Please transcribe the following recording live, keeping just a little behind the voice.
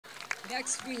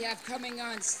Next, we have coming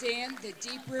on stand the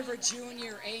Deep River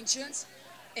Junior Ancients,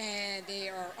 and they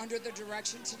are under the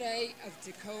direction today of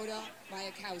Dakota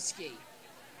Mayakowski.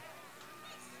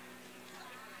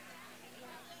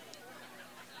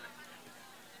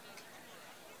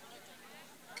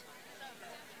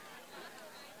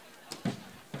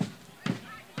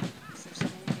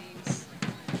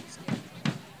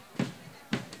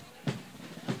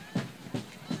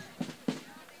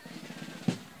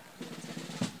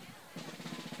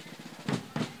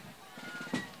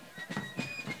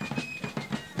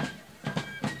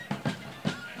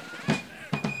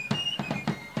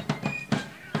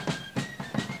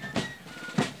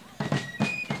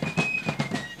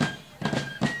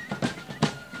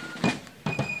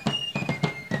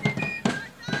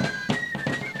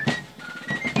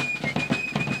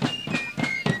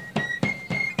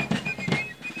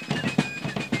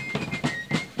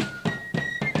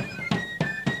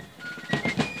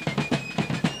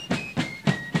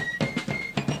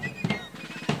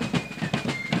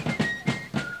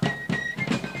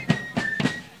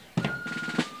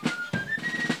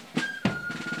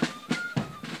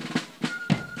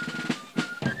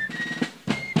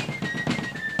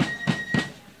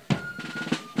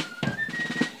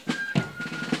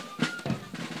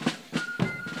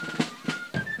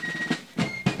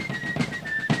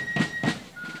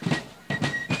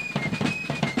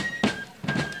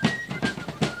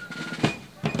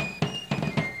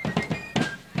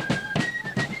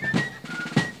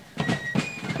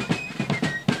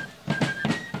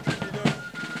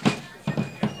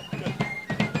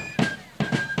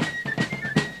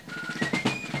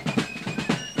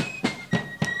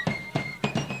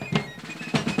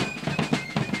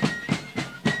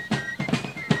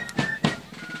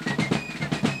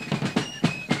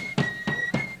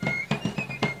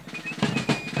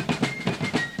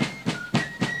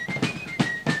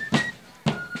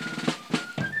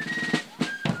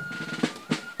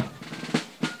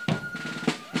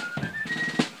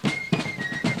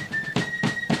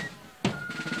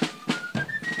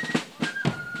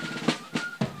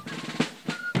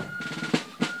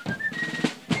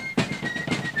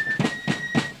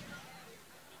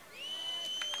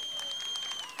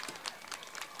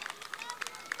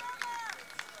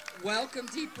 Welcome,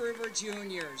 Deep River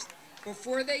Juniors.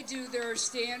 Before they do their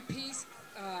stand piece,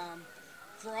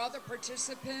 for all the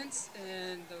participants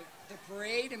in the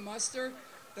parade and muster,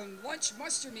 the lunch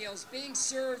muster meal is being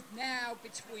served now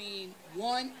between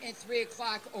 1 and 3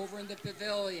 o'clock over in the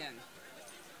pavilion.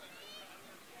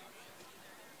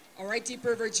 All right, Deep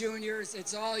River Juniors,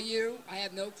 it's all you. I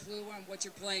have no clue on what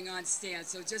you're playing on stand,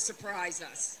 so just surprise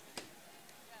us.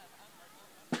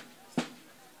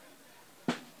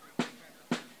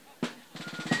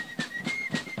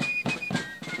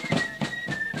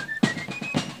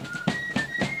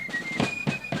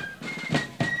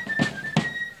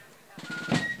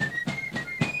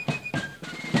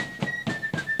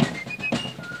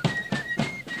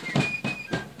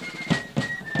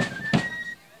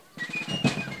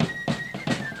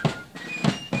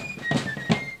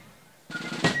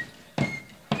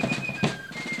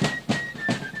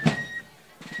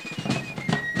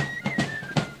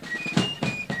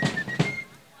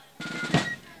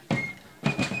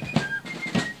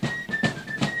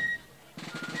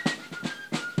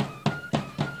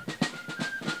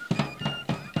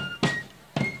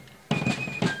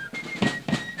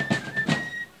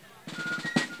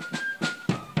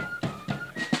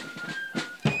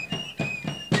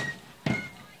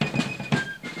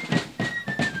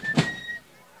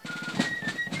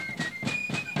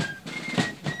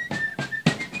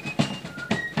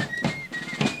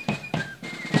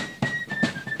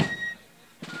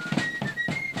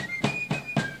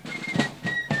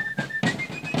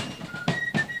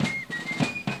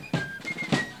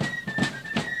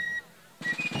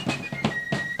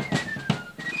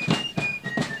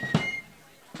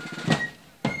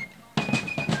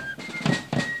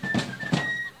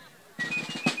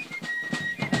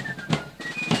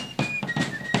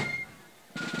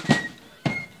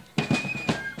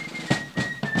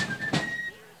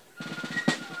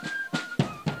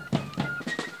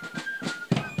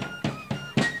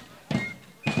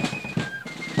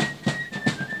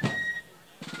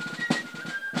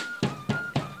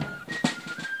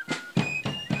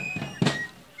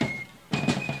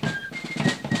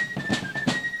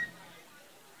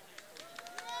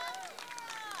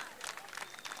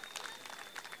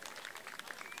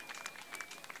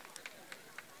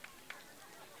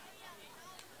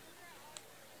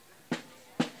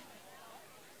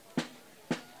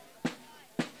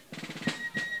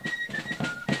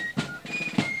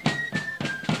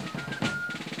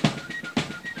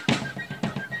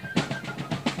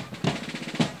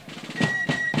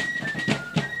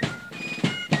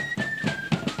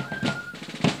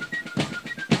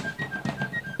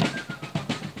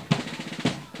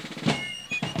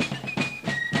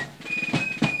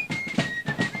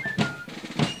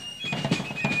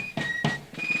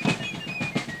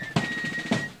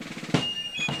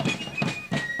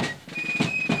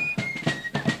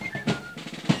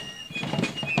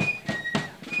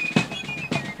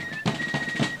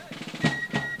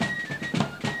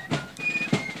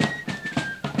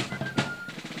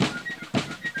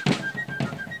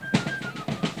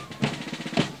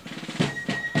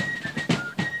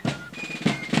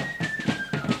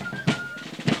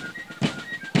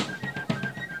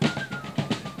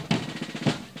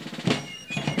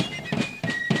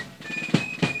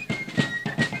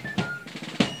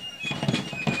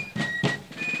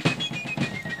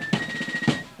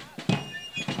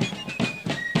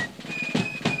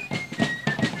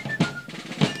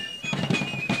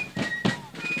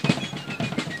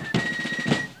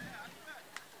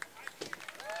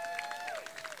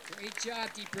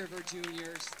 Deep River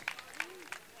Juniors.